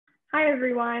Hi,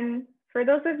 everyone. For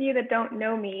those of you that don't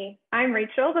know me, I'm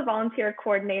Rachel, the volunteer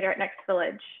coordinator at Next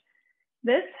Village.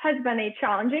 This has been a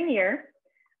challenging year,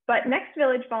 but Next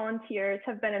Village volunteers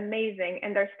have been amazing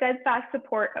in their steadfast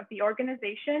support of the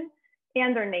organization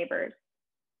and their neighbors.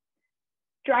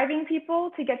 Driving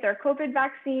people to get their COVID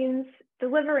vaccines,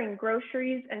 delivering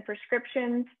groceries and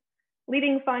prescriptions,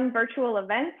 leading fun virtual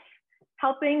events,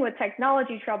 helping with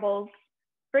technology troubles,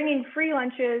 bringing free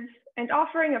lunches, and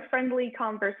offering a friendly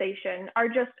conversation are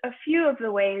just a few of the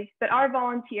ways that our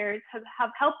volunteers have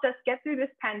helped us get through this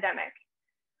pandemic.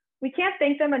 We can't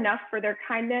thank them enough for their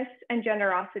kindness and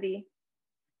generosity.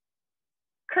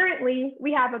 Currently,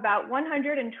 we have about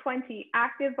 120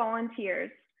 active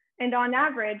volunteers, and on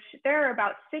average, there are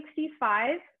about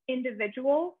 65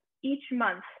 individuals each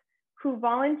month who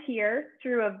volunteer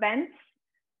through events,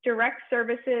 direct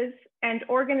services, and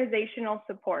organizational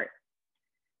support.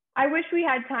 I wish we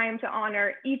had time to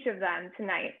honor each of them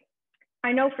tonight.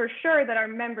 I know for sure that our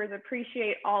members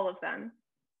appreciate all of them.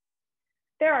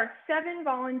 There are 7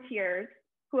 volunteers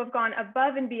who have gone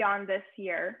above and beyond this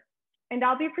year, and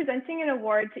I'll be presenting an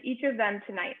award to each of them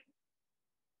tonight.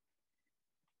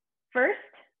 First,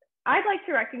 I'd like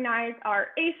to recognize our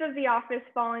ace of the office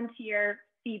volunteer,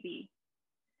 Phoebe.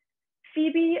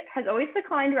 Phoebe has always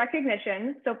declined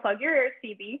recognition, so plug your ears,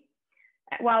 Phoebe,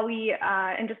 while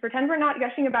and just pretend we're not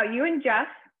gushing about you and Jeff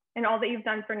and all that you've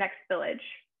done for Next Village.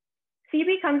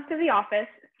 Phoebe comes to the office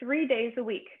 3 days a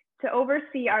week to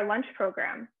oversee our lunch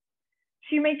program.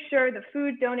 She makes sure the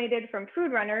food donated from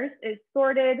food runners is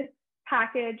sorted,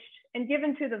 packaged, and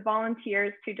given to the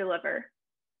volunteers to deliver.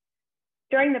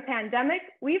 During the pandemic,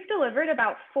 we've delivered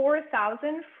about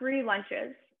 4,000 free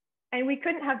lunches, and we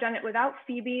couldn't have done it without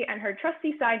Phoebe and her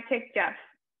trusty sidekick, Jeff.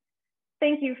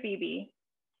 Thank you, Phoebe.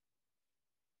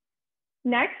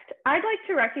 Next, I'd like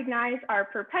to recognize our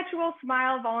perpetual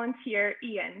smile volunteer,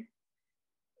 Ian.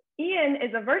 Ian is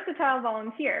a versatile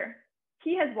volunteer.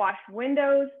 He has washed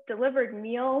windows, delivered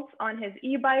meals on his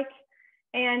e-bike,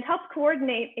 and helped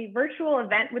coordinate a virtual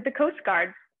event with the Coast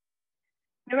Guard.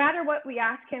 No matter what we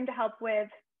ask him to help with,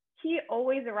 he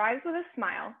always arrives with a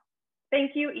smile.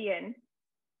 Thank you, Ian.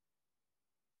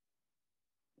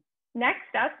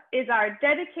 Next up is our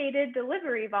dedicated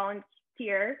delivery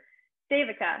volunteer,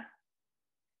 Devika.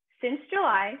 Since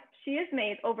July, she has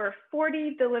made over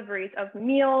 40 deliveries of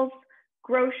meals,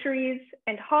 groceries,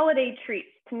 and holiday treats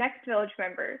to Next Village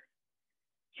members.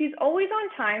 She's always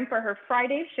on time for her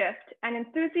Friday shift and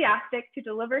enthusiastic to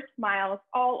deliver smiles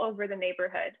all over the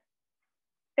neighborhood.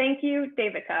 Thank you,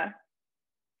 Devika.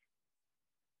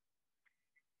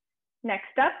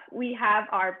 Next up, we have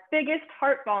our biggest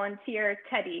heart volunteer,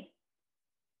 Teddy.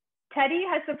 Teddy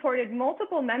has supported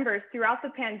multiple members throughout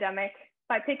the pandemic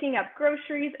by picking up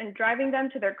groceries and driving them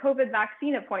to their COVID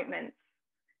vaccine appointments.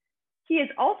 He is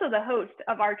also the host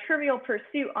of our Trivial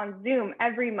Pursuit on Zoom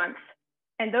every month.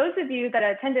 And those of you that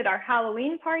attended our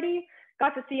Halloween party got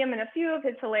to see him in a few of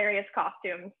his hilarious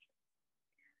costumes.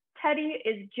 Teddy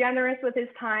is generous with his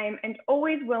time and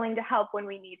always willing to help when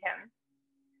we need him.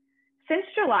 Since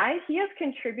July, he has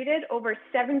contributed over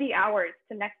 70 hours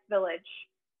to Next Village,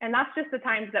 and that's just the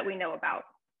times that we know about.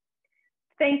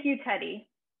 Thank you, Teddy.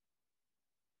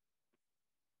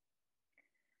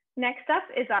 Next up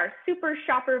is our super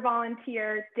shopper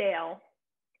volunteer, Dale.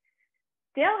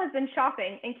 Dale has been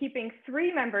shopping and keeping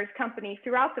 3 members company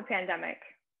throughout the pandemic.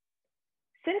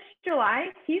 Since July,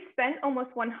 he's spent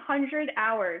almost 100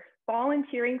 hours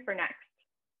volunteering for Next.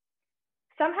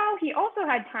 Somehow, he also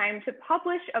had time to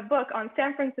publish a book on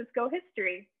San Francisco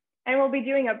history and will be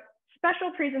doing a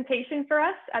special presentation for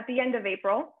us at the end of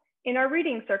April in our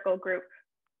reading circle group.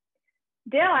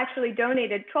 Dale actually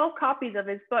donated 12 copies of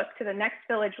his book to the Next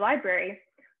Village Library,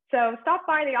 so stop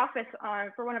by the office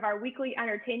for one of our weekly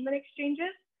entertainment exchanges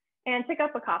and pick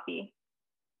up a copy.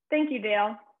 Thank you,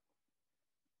 Dale.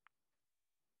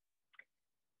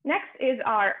 Next is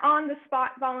our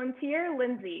on-the-spot volunteer,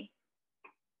 Lindsay.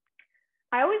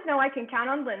 I always know I can count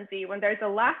on Lindsay when there's a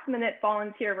last-minute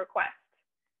volunteer request.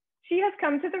 She has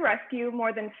come to the rescue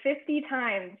more than 50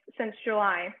 times since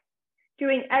July,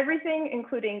 doing everything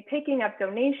including picking up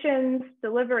donations,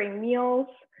 delivering meals,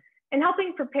 and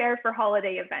helping prepare for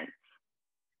holiday events.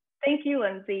 Thank you,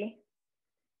 Lindsay.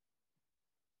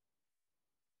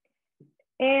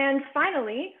 And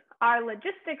finally, our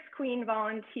logistics queen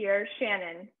volunteer,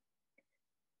 Shannon.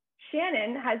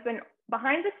 Shannon has been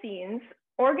behind the scenes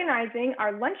organizing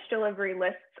our lunch delivery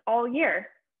lists all year,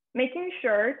 making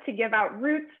sure to give out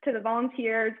routes to the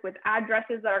volunteers with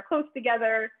addresses that are close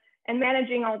together and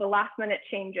managing all the last minute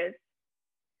changes.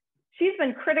 She's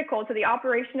been critical to the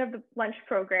operation of the lunch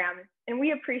program, and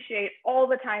we appreciate all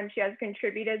the time she has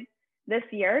contributed this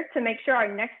year to make sure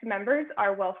our next members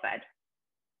are well fed.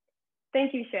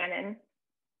 Thank you, Shannon.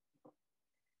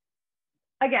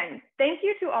 Again, thank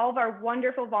you to all of our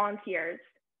wonderful volunteers.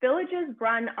 Villages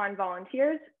run on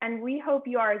volunteers, and we hope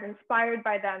you are as inspired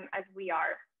by them as we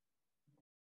are.